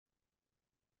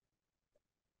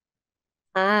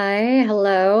Hi,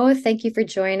 hello. Thank you for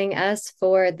joining us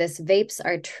for this Vapes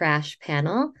Are Trash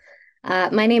panel.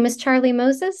 My name is Charlie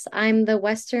Moses. I'm the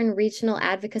Western Regional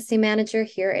Advocacy Manager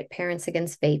here at Parents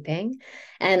Against Vaping,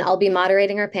 and I'll be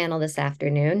moderating our panel this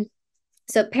afternoon.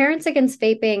 So, Parents Against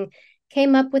Vaping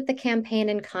came up with the campaign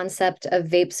and concept of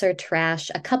Vapes Are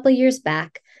Trash a couple years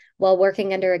back while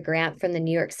working under a grant from the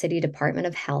New York City Department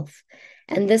of Health.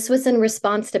 And this was in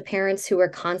response to parents who were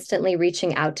constantly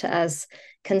reaching out to us,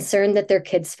 concerned that their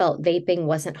kids felt vaping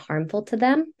wasn't harmful to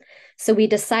them. So we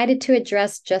decided to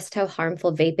address just how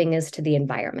harmful vaping is to the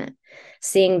environment,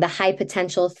 seeing the high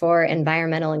potential for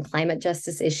environmental and climate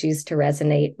justice issues to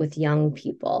resonate with young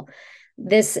people.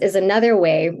 This is another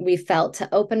way we felt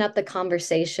to open up the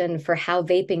conversation for how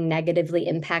vaping negatively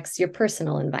impacts your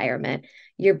personal environment,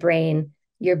 your brain,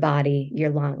 your body, your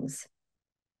lungs.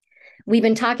 We've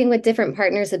been talking with different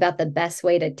partners about the best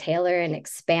way to tailor and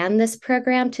expand this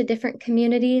program to different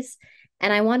communities.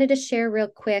 And I wanted to share real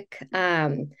quick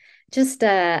just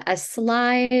a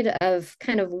slide of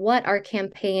kind of what our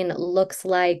campaign looks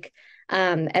like,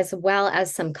 as well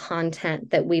as some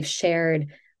content that we've shared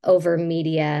over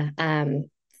media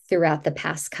throughout the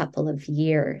past couple of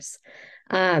years.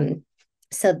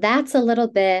 So that's a little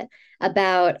bit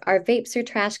about our Vapes or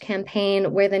Trash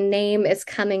campaign, where the name is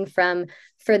coming from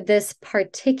for this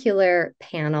particular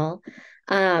panel.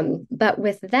 But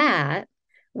with that,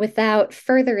 without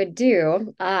further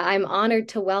ado, I'm honored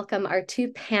to welcome our two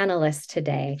panelists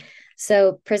today.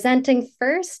 So, presenting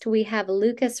first, we have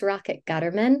Lucas Rocket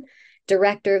Gutterman,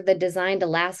 director of the Design to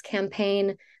Last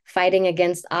campaign, fighting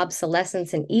against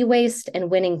obsolescence and e waste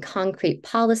and winning concrete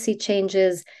policy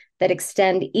changes that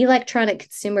extend electronic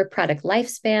consumer product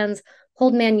lifespans,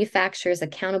 hold manufacturers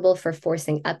accountable for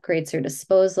forcing upgrades or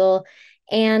disposal,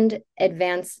 and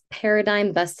advance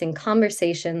paradigm busting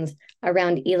conversations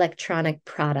around electronic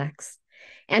products.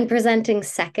 And presenting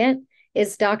second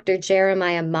is Dr.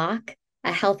 Jeremiah Mock,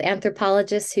 a health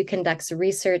anthropologist who conducts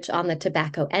research on the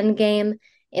tobacco endgame,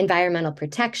 environmental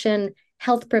protection,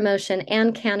 health promotion,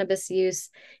 and cannabis use.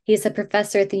 He's a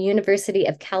professor at the University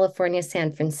of California,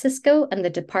 San Francisco, and the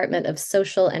Department of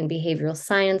Social and Behavioral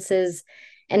Sciences.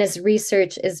 And his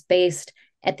research is based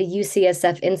at the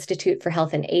UCSF Institute for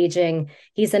Health and Aging.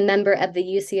 He's a member of the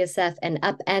UCSF and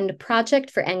Upend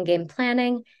Project for Endgame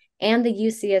Planning and the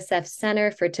UCSF Center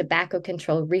for Tobacco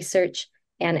Control Research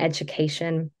and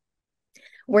Education.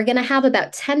 We're going to have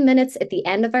about 10 minutes at the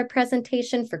end of our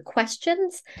presentation for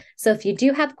questions. So if you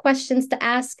do have questions to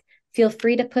ask, feel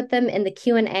free to put them in the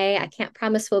Q&A. I can't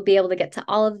promise we'll be able to get to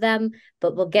all of them,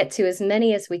 but we'll get to as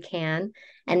many as we can.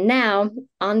 And now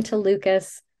on to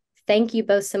Lucas. Thank you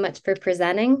both so much for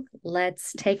presenting.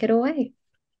 Let's take it away.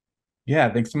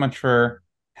 Yeah, thanks so much for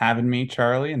having me,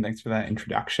 Charlie, and thanks for that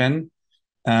introduction.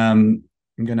 I'm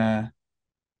gonna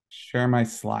share my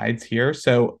slides here.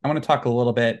 So I want to talk a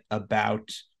little bit about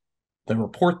the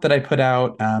report that I put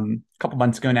out a couple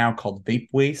months ago now called Vape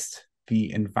Waste,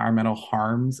 the Environmental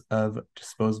Harms of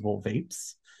Disposable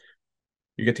Vapes.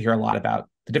 You get to hear a lot about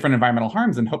the different environmental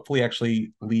harms and hopefully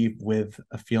actually leave with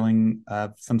a feeling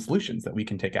of some solutions that we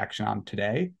can take action on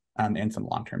today, and some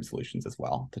long-term solutions as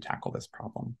well to tackle this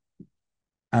problem.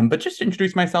 But just to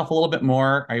introduce myself a little bit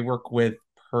more, I work with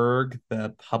PIRG,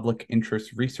 the Public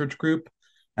Interest Research Group.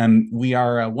 We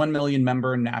are a 1 million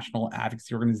member national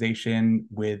advocacy organization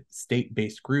with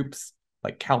state-based groups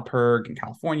like CalPIRG in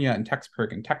California and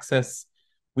TexPIRG in Texas.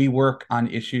 We work on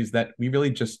issues that we really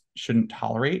just shouldn't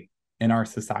tolerate in our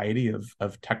society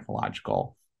of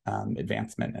technological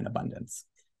advancement and abundance.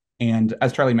 And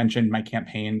as Charlie mentioned, my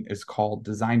campaign is called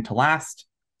Design to Last.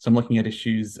 So I'm looking at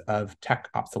issues of tech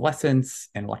obsolescence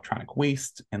and electronic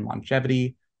waste and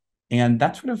longevity. And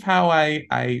that's sort of how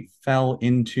I fell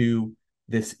into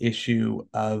this issue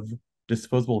of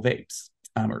disposable vapes,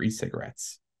 or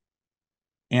e-cigarettes.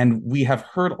 And we have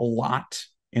heard a lot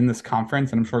in this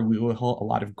conference, and I'm sure we will hear a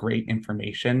lot of great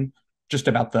information just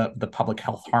about the public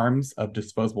health harms of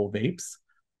disposable vapes.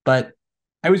 But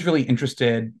I was really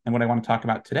interested, and what I want to talk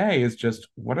about today is just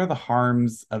what are the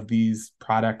harms of these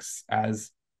products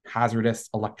as hazardous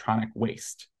electronic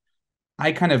waste.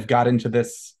 I kind of got into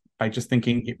this by just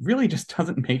thinking it really just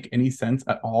doesn't make any sense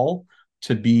at all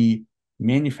to be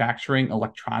manufacturing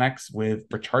electronics with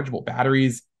rechargeable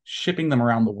batteries, shipping them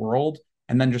around the world,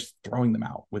 and then just throwing them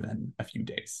out within a few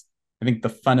days. I think the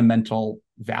fundamental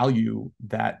value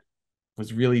that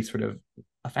was really sort of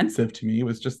offensive to me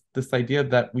was just this idea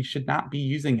that we should not be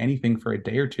using anything for a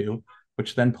day or two,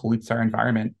 which then pollutes our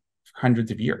environment for hundreds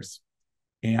of years.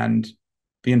 And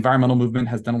the environmental movement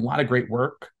has done a lot of great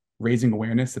work raising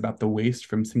awareness about the waste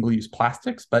from single-use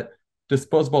plastics, but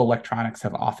disposable electronics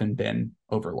have often been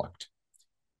overlooked.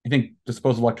 I think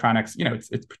disposable electronics,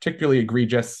 it's particularly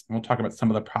egregious. And we'll talk about some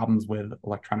of the problems with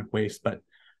electronic waste, but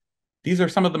these are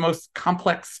some of the most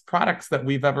complex products that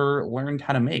we've ever learned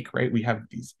how to make, right? We have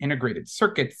these integrated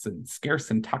circuits and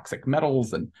scarce and toxic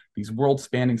metals and these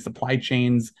world-spanning supply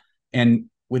chains. And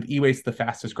with e-waste, the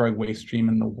fastest growing waste stream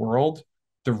in the world,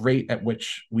 the rate at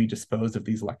which we dispose of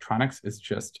these electronics is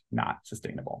just not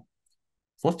sustainable.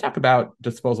 So let's talk about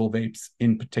disposable vapes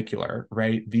in particular,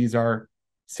 right? These are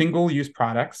single-use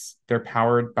products. They're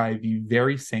powered by the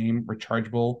very same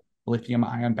rechargeable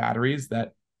lithium-ion batteries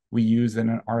that we use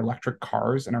in our electric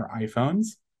cars and our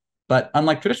iPhones. But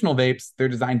unlike traditional vapes, they're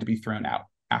designed to be thrown out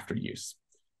after use.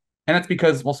 And that's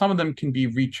because, well, some of them can be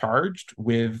recharged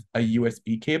with a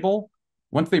USB cable.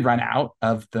 Once they run out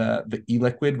of the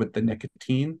e-liquid with the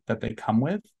nicotine that they come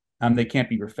with, they can't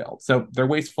be refilled. So they're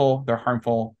wasteful, they're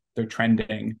harmful, they're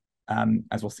trending,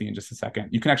 as we'll see in just a second.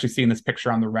 You can actually see in this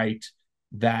picture on the right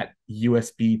that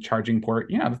USB charging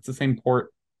port. That's the same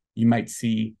port you might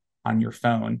see on your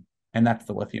phone. And that's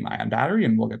the lithium ion battery.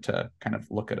 And we'll get to kind of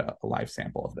look at a live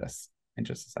sample of this in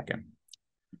just a second.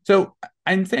 So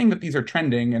I'm saying that these are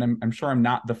trending, and I'm sure I'm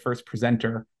not the first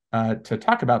presenter to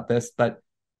talk about this, but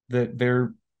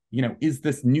there is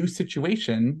this new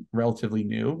situation, relatively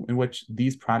new, in which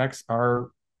these products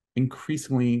are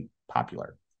increasingly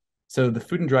popular. So the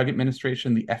Food and Drug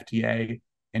Administration, the FDA,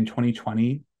 in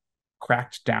 2020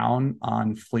 cracked down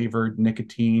on flavored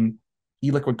nicotine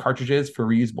e-liquid cartridges for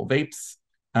reusable vapes,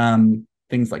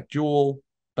 things like Juul.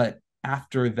 But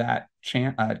after that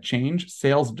change,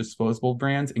 sales of disposable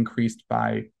brands increased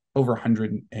by over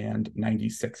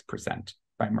 196%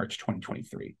 by March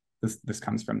 2023. This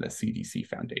comes from the CTVC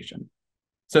Foundation.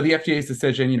 So the FDA's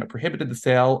decision, prohibited the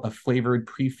sale of flavored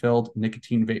pre-filled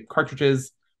nicotine vape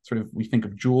cartridges. Sort of, we think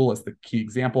of Juul as the key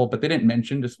example, but they didn't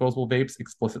mention disposable vapes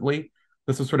explicitly.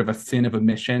 This was sort of a sin of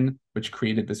omission, which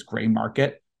created this gray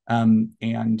market.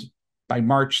 And by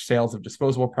March, sales of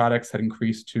disposable products had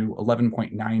increased to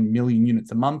 11.9 million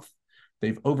units a month.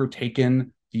 They've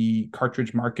overtaken the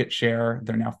cartridge market share.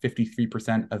 They're now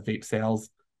 53% of vape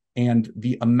sales. And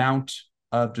the amount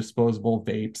of disposable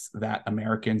vapes that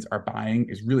Americans are buying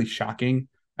is really shocking.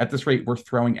 At this rate, we're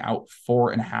throwing out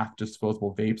 4.5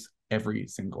 disposable vapes every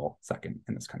single second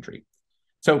in this country.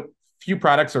 So few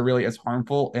products are really as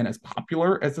harmful and as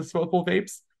popular as disposable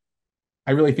vapes.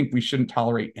 I really think we shouldn't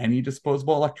tolerate any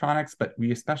disposable electronics, but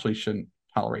we especially shouldn't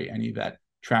tolerate any that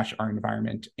trash our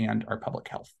environment and our public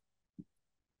health.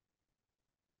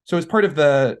 So as part of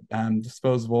the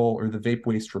disposable or the vape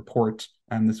waste report,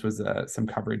 this was some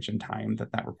coverage in Time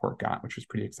that report got, which was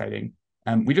pretty exciting.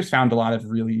 We just found a lot of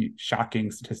really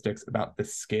shocking statistics about the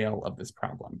scale of this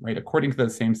problem, right? According to the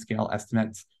same sale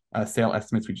estimates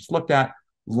we just looked at,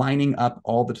 lining up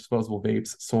all the disposable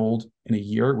vapes sold in a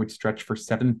year would stretch for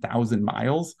 7,000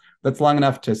 miles. That's long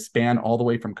enough to span all the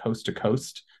way from coast to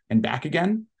coast and back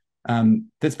again.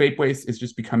 This vape waste is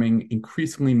just becoming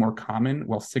increasingly more common,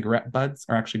 while cigarette butts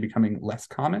are actually becoming less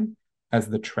common as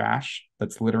the trash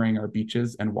that's littering our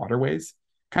beaches and waterways.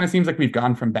 Kind of seems like we've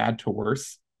gone from bad to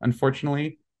worse.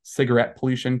 Unfortunately, cigarette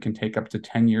pollution can take up to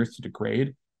 10 years to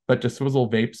degrade, but disposable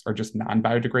vapes are just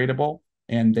non-biodegradable,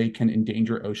 and they can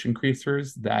endanger ocean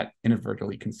creatures that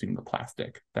inadvertently consume the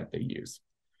plastic that they use.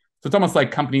 So it's almost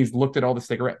like companies looked at all the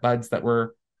cigarette butts that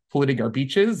were polluting our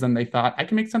beaches, and they thought, I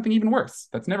can make something even worse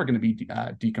that's never going to be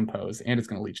decomposed, and it's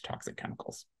going to leach toxic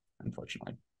chemicals,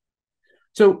 unfortunately.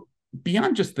 So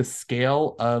beyond just the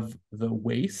scale of the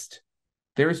waste,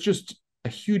 there's just a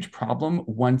huge problem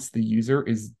once the user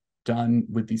is done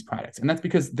with these products. And that's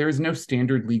because there is no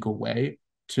standard legal way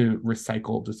to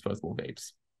recycle disposable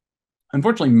vapes.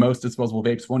 Unfortunately, most disposable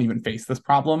vapes won't even face this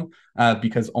problem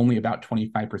because only about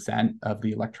 25% of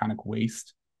the electronic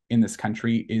waste in this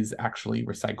country is actually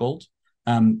recycled.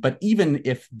 But even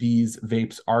if these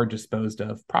vapes are disposed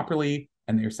of properly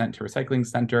and they're sent to a recycling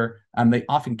center, they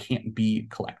often can't be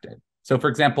collected. So for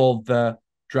example, the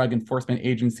Drug Enforcement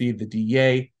Agency, the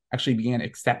DEA, actually began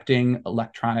accepting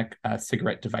electronic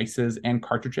cigarette devices and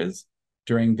cartridges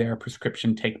during their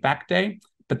prescription take-back day,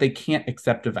 but they can't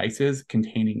accept devices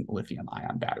containing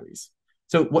lithium-ion batteries.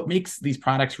 So what makes these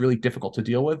products really difficult to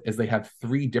deal with is they have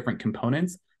 3 different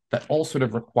components that all sort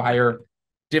of require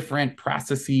different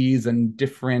processes and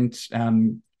different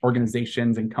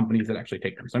organizations and companies that actually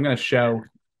take them. So I'm going to show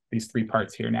these 3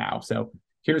 parts here now. So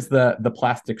here's the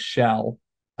plastic shell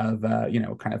of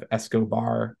kind of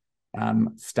Escobar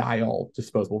style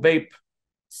disposable vape.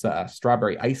 It's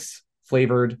strawberry ice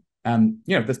flavored.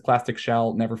 This plastic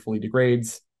shell never fully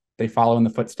degrades. They follow in the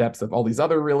footsteps of all these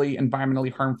other really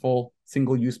environmentally harmful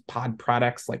single-use pod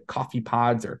products like coffee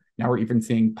pods, or now we're even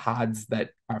seeing pods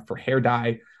that are for hair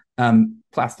dye.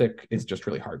 Plastic is just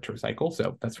really hard to recycle,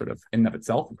 so that's sort of in and of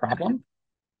itself a problem.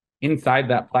 Inside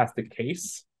that plastic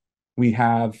case, we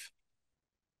have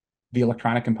the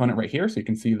electronic component right here. So you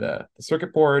can see the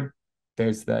circuit board.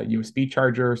 There's the USB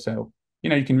charger. So,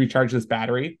 you can recharge this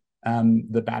battery.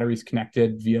 The battery is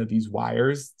connected via these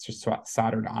wires. It's just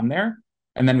soldered on there.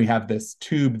 And then we have this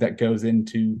tube that goes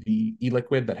into the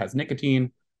e-liquid that has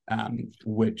nicotine,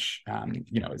 which,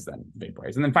 is then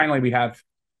vaporized. And then finally, we have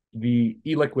the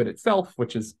e-liquid itself,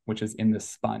 which is in this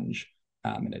sponge.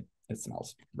 And it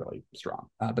smells really strong,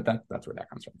 but that's where that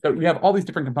comes from. So we have all these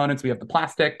different components. We have the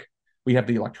plastic, we have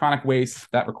the electronic waste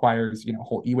that requires, a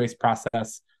whole e-waste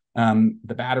process.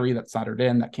 The battery that's soldered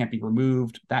in that can't be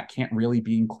removed, that can't really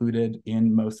be included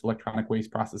in most electronic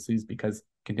waste processes because it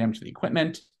can damage the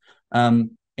equipment.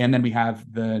 And then we have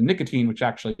the nicotine, which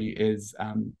actually is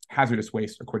hazardous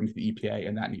waste according to the EPA,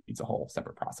 and that needs a whole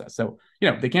separate process. So,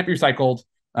 they can't be recycled,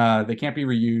 they can't be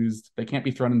reused, they can't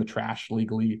be thrown in the trash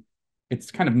legally. It's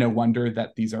kind of no wonder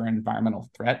that these are an environmental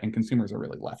threat, and consumers are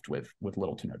really left with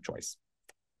little to no choice.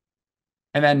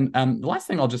 And then the last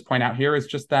thing I'll just point out here is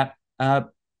just that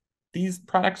these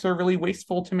products are really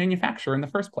wasteful to manufacture in the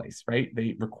first place, right?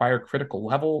 They require critical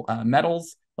level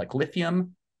metals like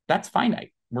lithium. That's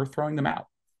finite. We're throwing them out.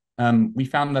 We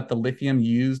found that the lithium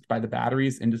used by the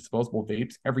batteries in disposable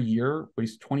vapes every year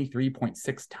weighs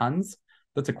 23.6 tons.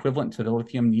 That's equivalent to the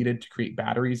lithium needed to create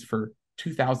batteries for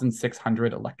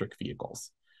 2,600 electric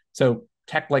vehicles. So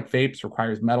tech like vapes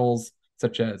requires metals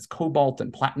such as cobalt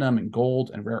and platinum and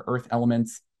gold and rare earth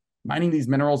elements. Mining these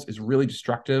minerals is really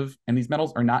destructive, and these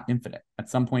metals are not infinite. At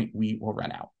some point, we will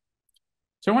run out.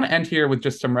 So I want to end here with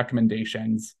just some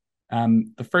recommendations.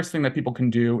 The first thing that people can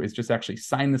do is just actually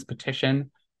sign this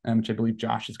petition, which I believe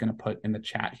Josh is going to put in the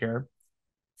chat here.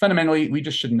 Fundamentally, we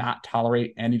just should not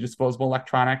tolerate any disposable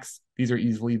electronics. These are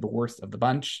easily the worst of the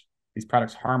bunch. These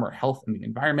products harm our health and the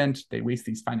environment. They waste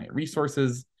these finite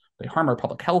resources. They harm our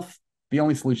public health. The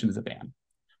only solution is a ban.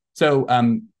 So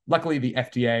luckily, the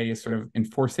FDA is sort of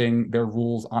enforcing their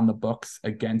rules on the books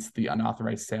against the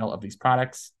unauthorized sale of these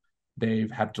products. They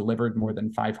have delivered more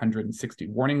than 560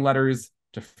 warning letters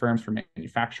to firms for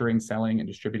manufacturing, selling, and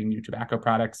distributing new tobacco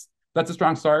products. That's a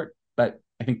strong start, but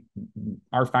I think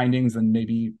our findings and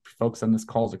maybe folks on this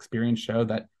call's experience show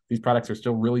that these products are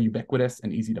still really ubiquitous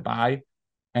and easy to buy.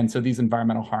 And so these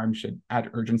environmental harms should add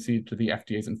urgency to the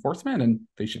FDA's enforcement, and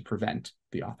they should prevent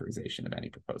the authorization of any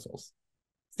proposals.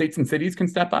 States and cities can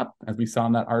step up, as we saw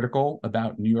in that article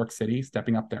about New York City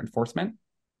stepping up their enforcement.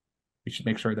 We should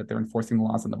make sure that they're enforcing the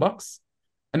laws in the books.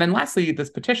 And then lastly, this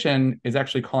petition is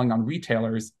actually calling on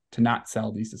retailers to not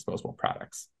sell these disposable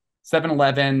products.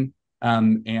 7-Eleven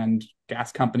and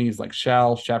gas companies like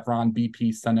Shell, Chevron,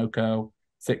 BP, Sunoco,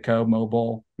 Citgo,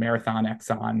 Mobil, Marathon,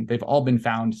 Exxon, they've all been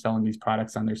found selling these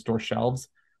products on their store shelves.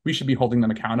 We should be holding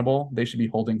them accountable. They should be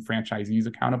holding franchisees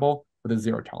accountable with a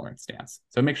zero tolerance stance.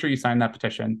 So make sure you sign that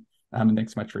petition. And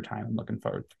thanks so much for your time. I'm looking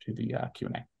forward to the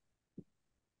Q&A.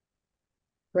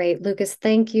 Great, Lucas,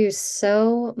 thank you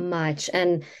so much.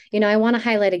 And, I want to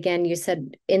highlight again, you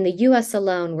said in the US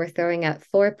alone, we're throwing out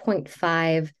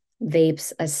 4.5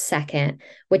 vapes a second,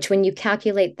 which when you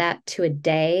calculate that to a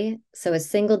day, so a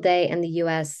single day in the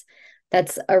US,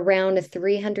 that's around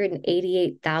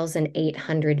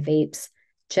 388,800 vapes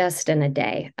just in a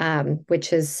day,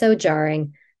 which is so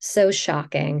jarring, so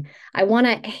shocking. I want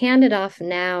to hand it off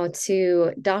now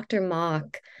to Dr.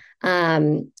 Mock,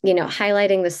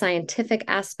 highlighting the scientific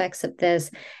aspects of this,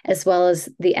 as well as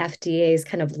the FDA's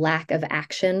kind of lack of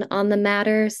action on the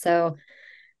matter. So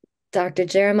Dr.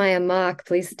 Jeremiah Mock,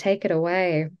 please take it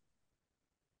away.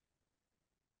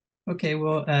 Okay,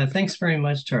 well, thanks very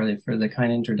much, Charlie, for the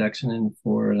kind introduction and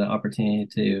for the opportunity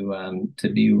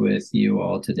to be with you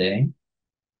all today.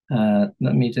 Let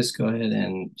me just go ahead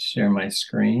and share my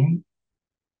screen,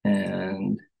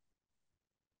 and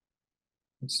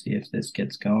let's see if this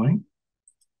gets going.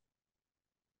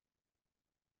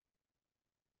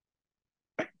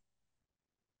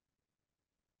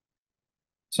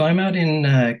 So I'm out in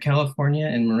California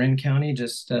in Marin County,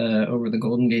 just over the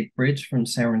Golden Gate Bridge from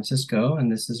San Francisco, and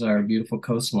this is our beautiful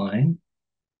coastline.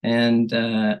 And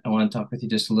I want to talk with you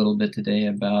just a little bit today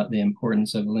about the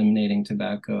importance of eliminating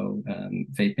tobacco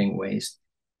vaping waste.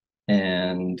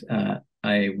 And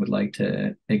I would like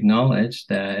to acknowledge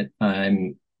that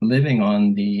I'm living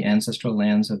on the ancestral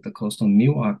lands of the coastal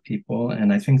Miwok people,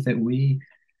 and I think that we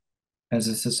as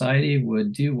a society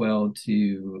would do well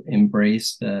to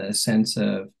embrace the sense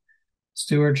of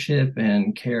stewardship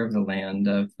and care of the land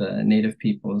of the native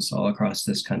peoples all across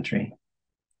this country.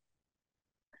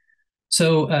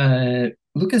 So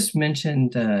Lucas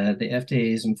mentioned the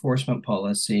FDA's enforcement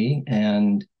policy,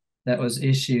 and that was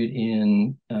issued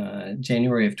in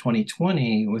January of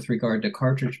 2020 with regard to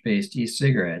cartridge-based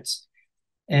e-cigarettes.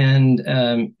 And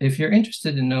if you're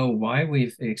interested to know why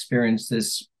we've experienced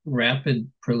this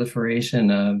rapid proliferation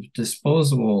of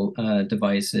disposable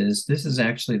devices, this is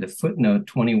actually the footnote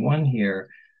 21 here,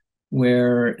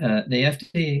 where the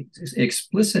FDA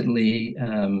explicitly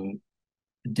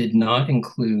did not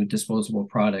include disposable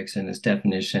products in its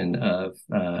definition of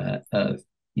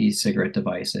e-cigarette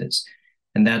devices.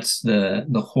 And that's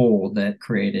the hole that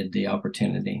created the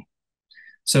opportunity.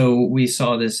 So we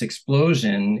saw this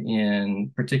explosion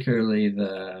in particularly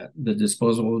the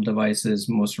disposable devices,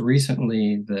 most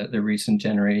recently the recent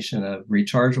generation of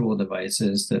rechargeable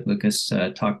devices that Lucas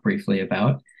talked briefly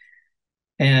about.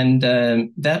 And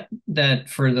that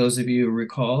for those of you who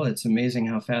recall, it's amazing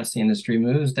how fast the industry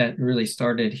moves. That really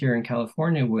started here in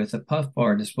California with a puff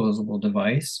bar disposable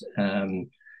device,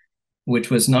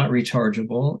 which was not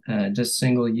rechargeable, just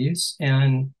single use.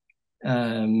 And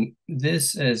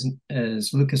this,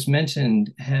 as Lucas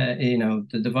mentioned,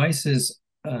 the devices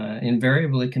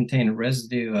invariably contain a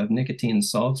residue of nicotine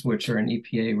salts, which are an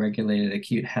EPA-regulated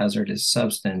acute hazardous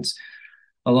substance,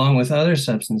 along with other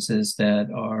substances that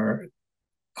are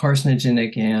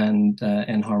carcinogenic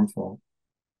and harmful.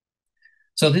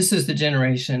 So this is the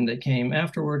generation that came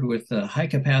afterward with the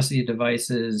high-capacity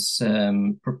devices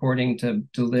purporting to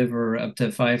deliver up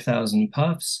to 5,000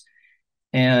 puffs.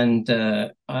 And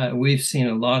we've seen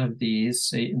a lot of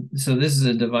these. So this is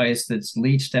a device that's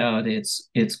leached out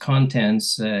its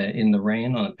contents in the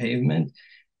rain on a pavement.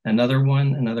 Another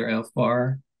one, another ELF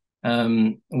bar.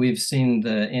 We've seen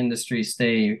the industry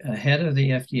stay ahead of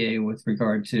the FDA with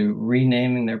regard to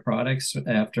renaming their products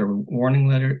after warning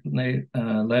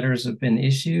letters have been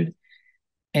issued.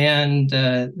 And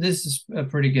this is a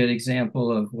pretty good example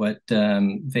of what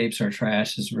Vapes Are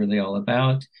Trash is really all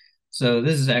about. So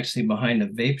this is actually behind a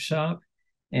vape shop,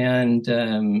 and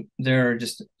there are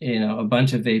just a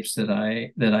bunch of vapes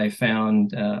that I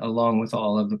found along with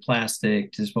all of the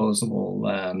plastic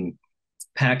disposable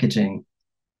packaging.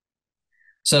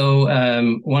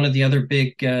 So one of the other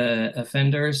big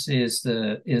offenders is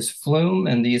Flume,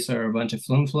 and these are a bunch of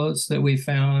Flume floats that we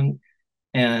found.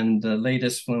 And the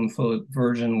latest Flume float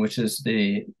version, which is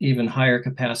the even higher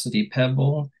capacity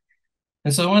Pebble.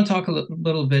 And so I want to talk a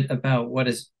little bit about what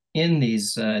is in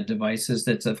these devices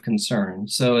that's of concern.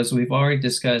 So as we've already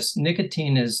discussed,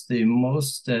 nicotine is the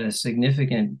most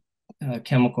significant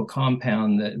chemical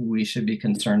compound that we should be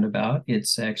concerned about.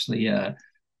 It's actually a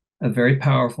very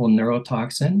powerful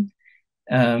neurotoxin.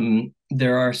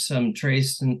 There are some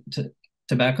trace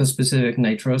tobacco-specific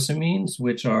nitrosamines,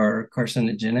 which are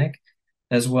carcinogenic,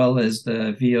 as well as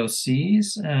the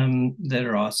VOCs that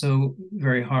are also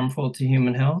very harmful to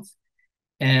human health,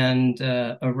 and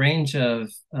a range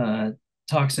of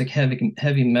toxic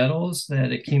heavy metals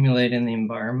that accumulate in the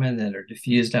environment that are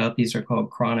diffused out. These are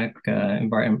called chronic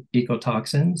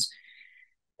ecotoxins.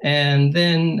 And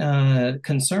then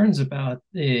concerns about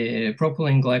the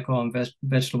propylene glycol and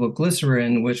vegetable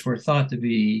glycerin, which were thought to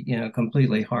be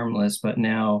completely harmless, but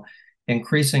now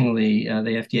increasingly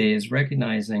the FDA is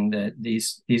recognizing that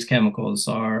these chemicals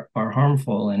are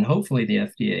harmful, and hopefully the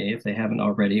FDA, if they haven't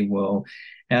already, will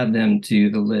add them to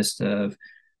the list of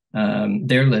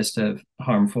their list of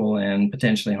harmful and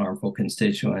potentially harmful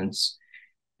constituents.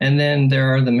 And then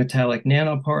there are the metallic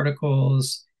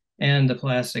nanoparticles and the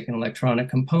plastic and electronic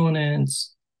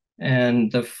components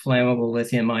and the flammable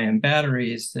lithium-ion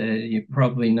batteries. You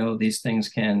probably know these things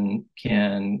can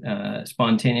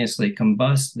spontaneously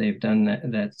combust. They've done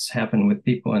that. That's happened with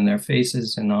people in their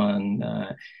faces and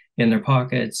on in their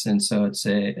pockets, and so it's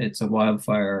a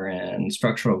wildfire and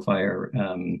structural fire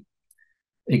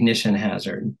ignition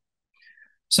hazard.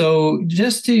 So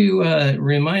just to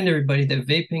remind everybody that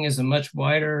vaping is a much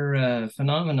wider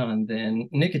phenomenon than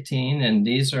nicotine, and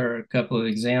these are a couple of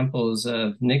examples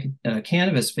of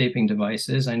cannabis vaping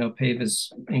devices. I know PAVe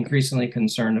is increasingly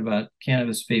concerned about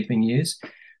cannabis vaping use.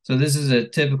 So this is a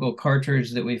typical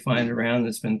cartridge that we find around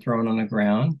that's been thrown on the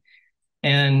ground.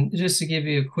 And just to give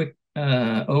you a quick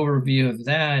overview of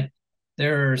that,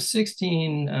 there are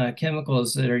 16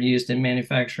 chemicals that are used in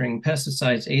manufacturing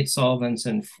pesticides, 8 solvents,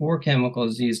 and 4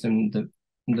 chemicals used in the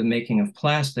making of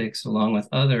plastics, along with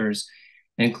others,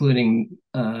 including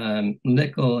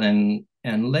nickel and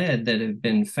lead that have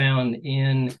been found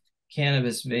in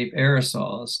cannabis vape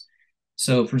aerosols.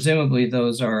 So presumably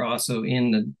those are also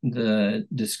in the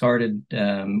discarded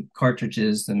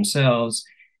cartridges themselves.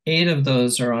 8 of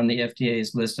those are on the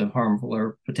FDA's list of harmful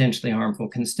or potentially harmful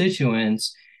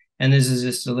constituents. And this is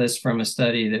just a list from a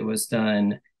study that was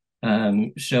done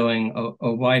showing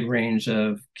a wide range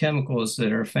of chemicals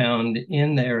that are found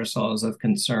in the aerosols of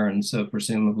concern. So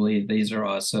presumably these are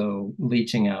also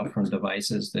leaching out from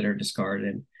devices that are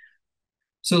discarded.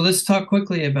 So let's talk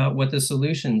quickly about what the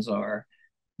solutions are.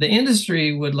 The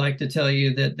industry would like to tell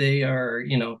you that they are,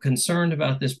 concerned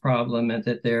about this problem and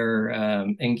that they're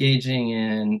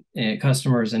engaging in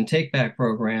customers and take-back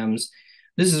programs.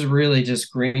 This is really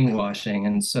just greenwashing.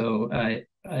 And so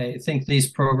I think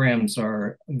these programs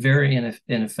are very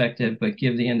ineffective, but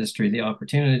give the industry the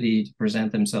opportunity to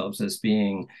present themselves as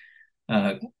being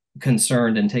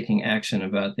concerned and taking action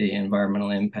about the environmental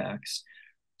impacts.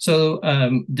 So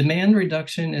demand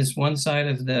reduction is one side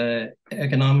of the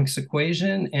economics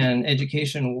equation, and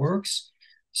education works.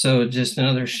 So just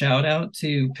another shout out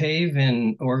to PAVe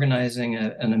in organizing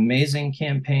an amazing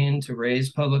campaign to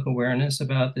raise public awareness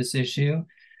about this issue.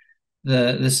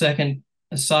 The second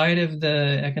side of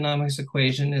the economics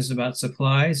equation is about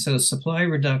supply. So supply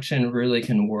reduction really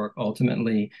can work.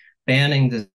 Ultimately, banning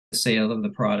the sale of the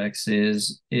products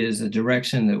is a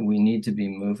direction that we need to be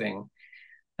moving.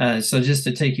 So just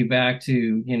to take you back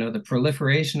to, the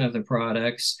proliferation of the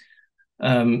products,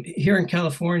 here in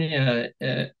California,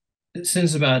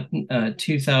 since about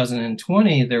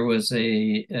 2020, there was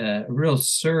a real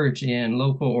surge in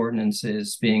local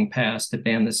ordinances being passed to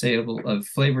ban the sale of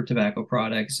flavored tobacco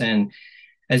products. And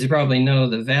as you probably know,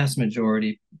 the vast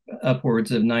majority,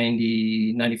 upwards of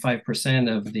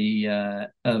 95% of the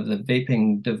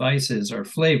vaping devices are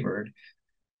flavored.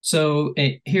 So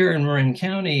here in Marin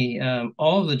County,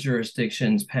 all of the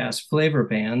jurisdictions passed flavor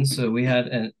bans. So we had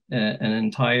an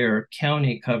entire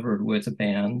county covered with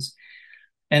bans.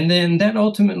 And then that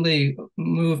ultimately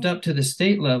moved up to the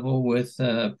state level with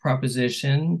a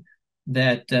proposition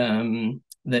that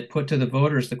put to the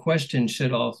voters the question,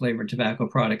 should all flavored tobacco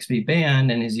products be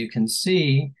banned? And as you can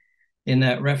see, in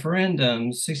that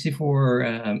referendum,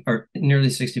 64 or nearly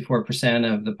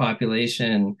 64% of the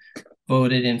population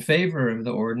voted in favor of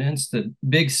the ordinance. The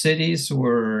big cities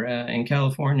were in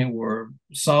California were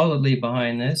solidly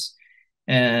behind this,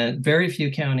 and very few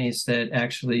counties that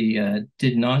actually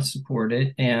did not support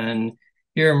it. And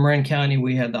here in Marin County,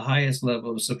 we had the highest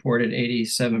level of support at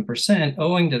 87%,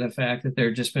 owing to the fact that there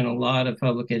had just been a lot of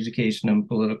public education and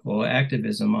political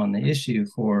activism on the issue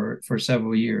for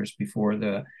several years before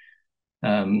the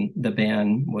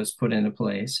ban was put into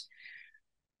place.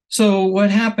 So what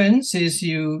happens is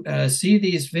you see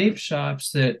these vape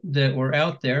shops that were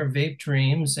out there, Vape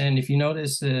Dreams, and if you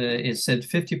notice, it said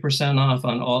 50% off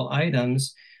on all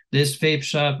items. This vape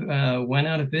shop went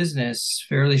out of business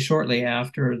fairly shortly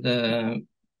after the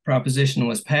proposition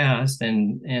was passed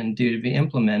and due to be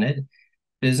implemented.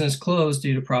 Business closed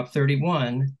due to Prop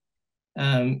 31,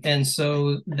 and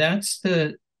so that's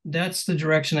the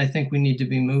direction I think we need to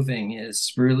be moving,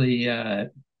 is really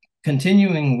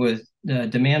continuing with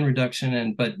demand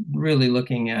reduction, but really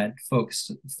looking at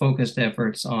focused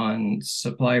efforts on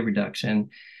supply reduction,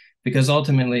 because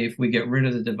ultimately, if we get rid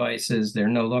of the devices, they're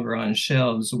no longer on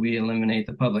shelves, we eliminate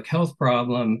the public health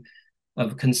problem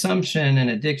of consumption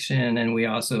and addiction, and we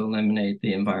also eliminate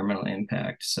the environmental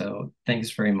impact. So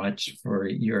thanks very much for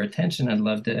your attention. I'd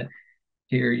love to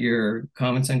hear your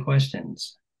comments and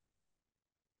questions.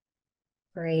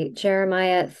 Great.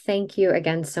 Jeremiah, thank you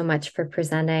again so much for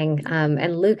presenting.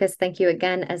 And Lucas, thank you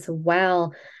again as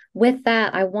well. With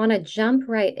that, I want to jump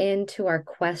right into our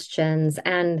questions.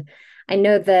 And I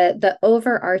know the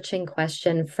overarching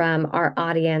question from our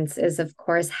audience is, of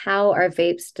course, how are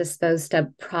vapes disposed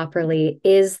of properly?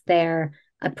 Is there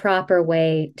a proper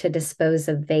way to dispose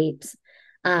of vapes?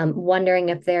 Wondering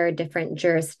if there are different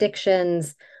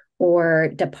jurisdictions or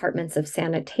departments of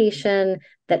sanitation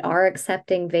that are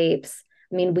accepting vapes.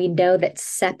 I mean, we know that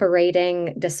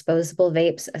separating disposable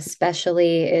vapes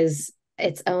especially is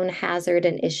its own hazard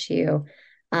and issue.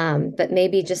 But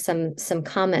maybe just some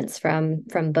comments from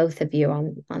both of you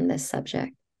on this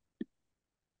subject.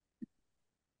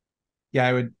 Yeah,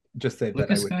 I would just say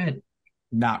Lucas, that I would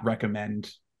not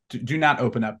recommend, do not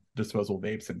open up disposable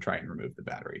vapes and try and remove the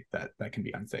battery. That can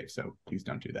be unsafe. So please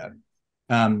don't do that.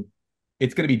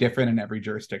 It's going to be different in every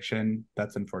jurisdiction.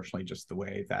 That's unfortunately just the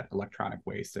way that electronic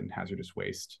waste and hazardous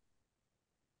waste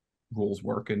rules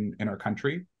work in our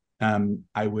country.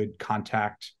 I would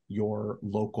contact your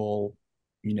local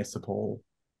municipal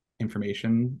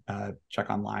information, check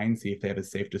online, see if they have a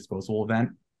safe disposal event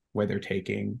where they're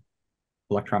taking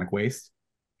electronic waste.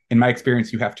 In my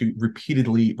experience, you have to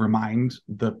repeatedly remind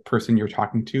the person you're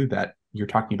talking to that you're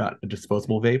talking about a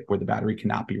disposable vape where the battery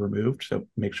cannot be removed. So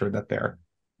make sure that they're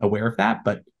aware of that.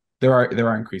 But there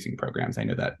are increasing programs. I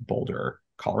know that Boulder,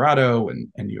 Colorado,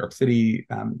 and New York City,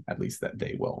 at least, that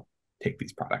they will take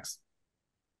these products.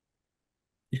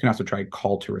 You can also try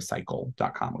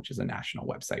calltorecycle.com, which is a national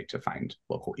website to find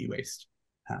local e-waste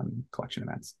collection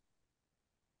events.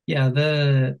 Yeah,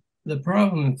 the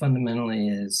problem fundamentally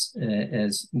is,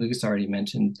 as Lucas already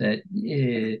mentioned, that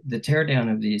the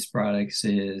teardown of these products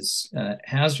is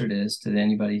hazardous to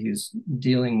anybody who's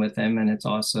dealing with them, and it's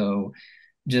also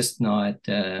just not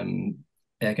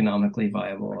economically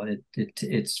viable.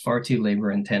 It's far too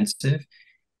labor intensive.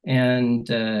 And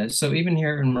so even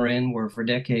here in Marin, where for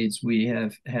decades we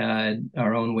have had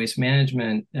our own waste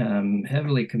management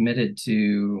heavily committed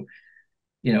to,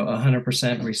 100%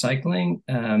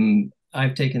 recycling.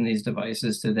 I've taken these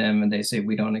devices to them and they say,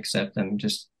 we don't accept them,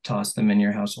 just toss them in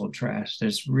your household trash.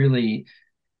 There's really,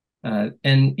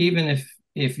 and even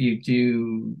if you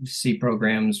do see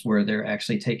programs where they're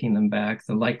actually taking them back,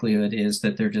 the likelihood is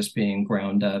that they're just being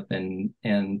ground up and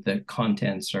the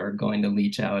contents are going to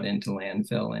leach out into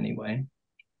landfill anyway.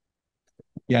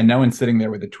 Yeah, no one's sitting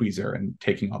there with a tweezer and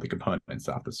taking all the components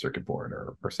off the circuit board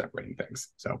or separating things.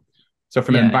 So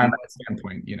from an environmental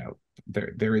standpoint,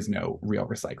 there is no real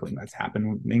recycling that's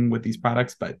happening with these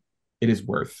products, but it is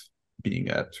worth being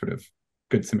a sort of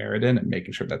good Samaritan and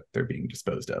making sure that they're being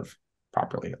disposed of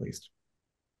properly, at least.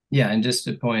 Yeah, and just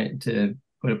to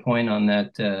put a point on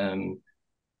that,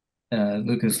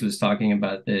 Lucas was talking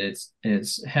about that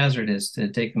it's hazardous to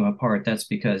take them apart. That's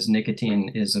because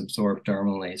nicotine is absorbed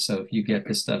dermally. So if you get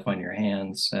this stuff on your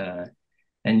hands,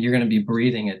 and you're going to be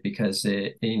breathing it because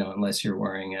unless you're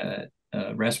wearing a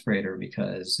respirator,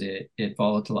 because it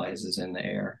volatilizes in the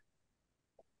air.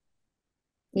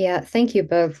 Yeah, thank you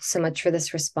both so much for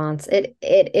this response. It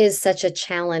is such a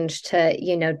challenge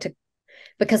to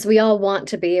because we all want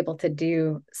to be able to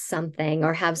do something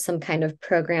or have some kind of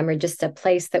program or just a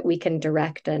place that we can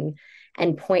direct and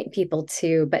point people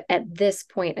to. But at this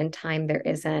point in time, there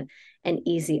isn't an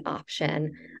easy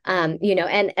option.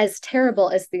 And as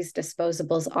terrible as these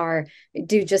disposables are, I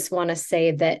do just want to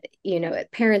say that,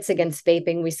 at Parents Against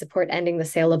Vaping, we support ending the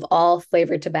sale of all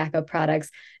flavored tobacco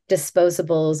products,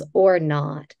 disposables or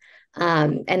not.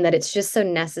 And that it's just so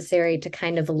necessary to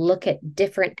kind of look at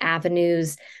different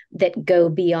avenues that go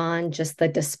beyond just the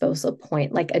disposal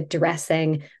point, like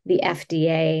addressing the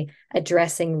FDA,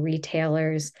 addressing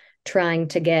retailers, trying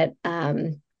to get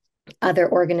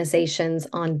other organizations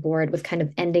on board with kind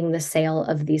of ending the sale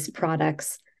of these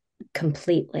products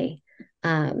completely,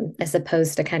 as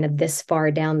opposed to kind of this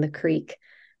far down the creek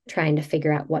trying to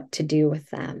figure out what to do with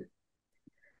them.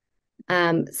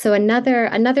 So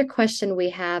another question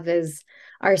we have is,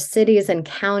 are cities and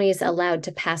counties allowed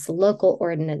to pass local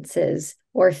ordinances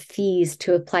or fees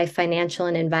to apply financial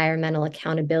and environmental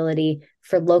accountability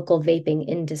for local vaping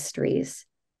industries?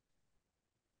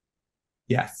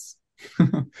 Yes.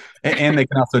 And they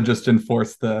can also just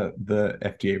enforce the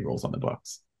FDA rules on the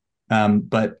books.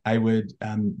 But I would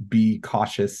be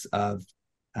cautious of,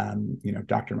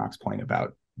 Dr. Mock's point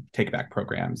about take back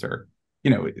programs, or,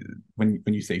 when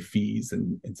you say fees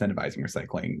and incentivizing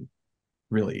recycling,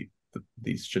 really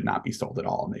these should not be sold at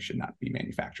all and they should not be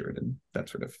manufactured. And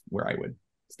that's sort of where I would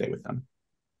stay with them.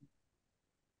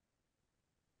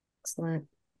 Excellent.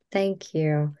 Thank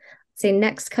you. So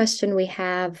next question we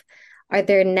have, are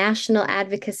there national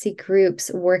advocacy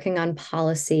groups working on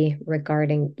policy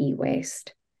regarding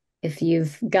e-waste? If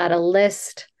you've got a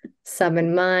list, some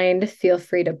in mind, feel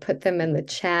free to put them in the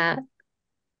chat.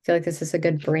 I feel like this is a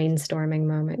good brainstorming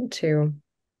moment too.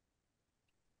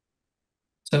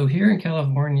 So here in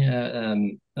California,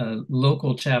 a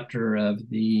local chapter of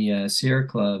the Sierra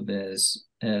Club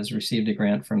has received a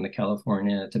grant from the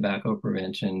California Tobacco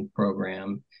Prevention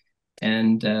Program.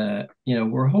 And,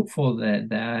 we're hopeful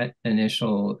that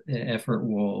initial effort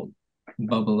will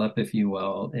bubble up, if you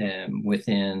will,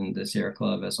 within the Sierra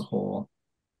Club as a whole.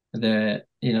 That,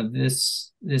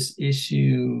 this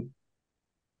issue,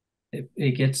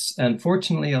 it gets,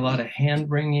 unfortunately, a lot of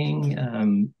hand wringing,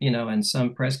 and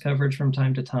some press coverage from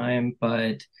time to time,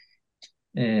 but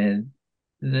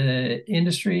the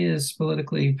industry is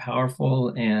politically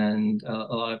powerful, and a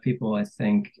lot of people, I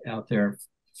think, out there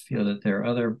feel that there are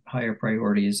other higher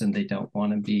priorities and they don't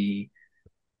want to be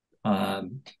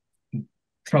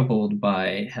troubled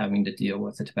by having to deal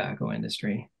with the tobacco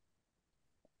industry.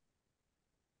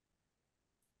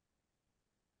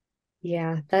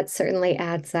 Yeah, that certainly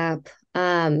adds up.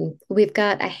 We've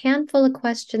got a handful of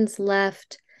questions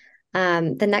left.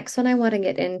 The next one I want to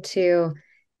get into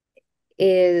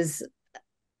is,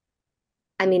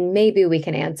 maybe we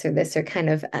can answer this or kind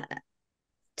of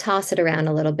toss it around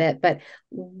a little bit, but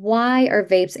why are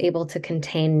vapes able to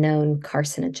contain known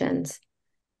carcinogens?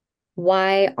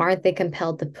 Why aren't they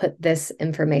compelled to put this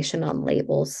information on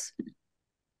labels?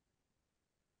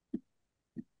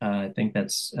 I think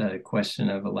that's a question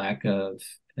of a lack of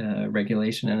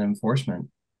regulation and enforcement.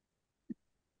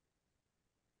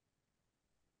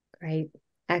 Great.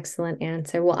 Excellent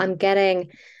answer. Well, I'm getting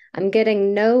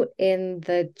note in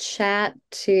the chat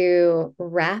to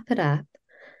wrap it up.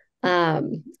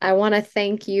 I want to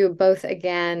thank you both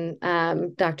again,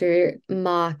 Dr.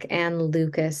 Mock and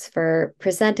Lucas, for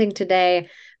presenting today,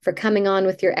 for coming on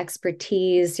with your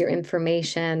expertise, your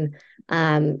information.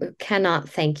 Cannot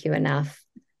thank you enough.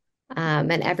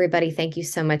 And everybody, thank you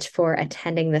so much for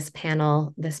attending this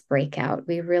panel, this breakout.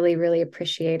 We really, really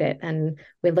appreciate it. And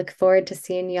we look forward to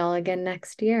seeing y'all again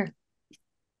next year.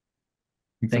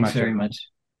 Thanks very much.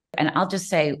 And I'll just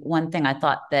say one thing. I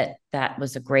thought that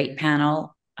was a great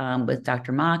panel with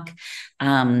Dr. Mock,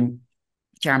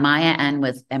 Jeremiah, and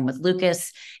with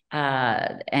Lucas,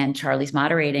 and Charlie's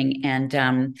moderating. And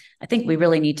I think we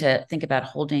really need to think about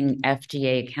holding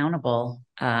FDA accountable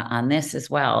on this as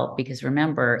well, because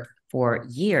remember, for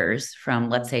years, from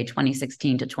let's say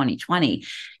 2016 to 2020,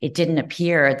 it didn't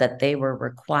appear that they were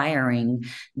requiring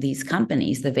these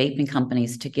companies, the vaping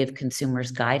companies, to give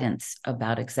consumers guidance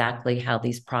about exactly how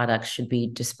these products should be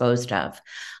disposed of.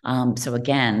 So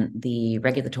again, the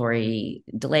regulatory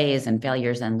delays and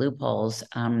failures and loopholes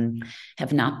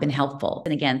have not been helpful.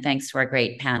 And again, thanks to our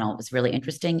great panel. It was really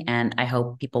interesting. And I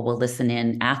hope people will listen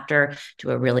in after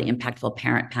to a really impactful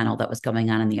parent panel that was going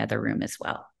on in the other room as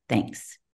well. Thanks.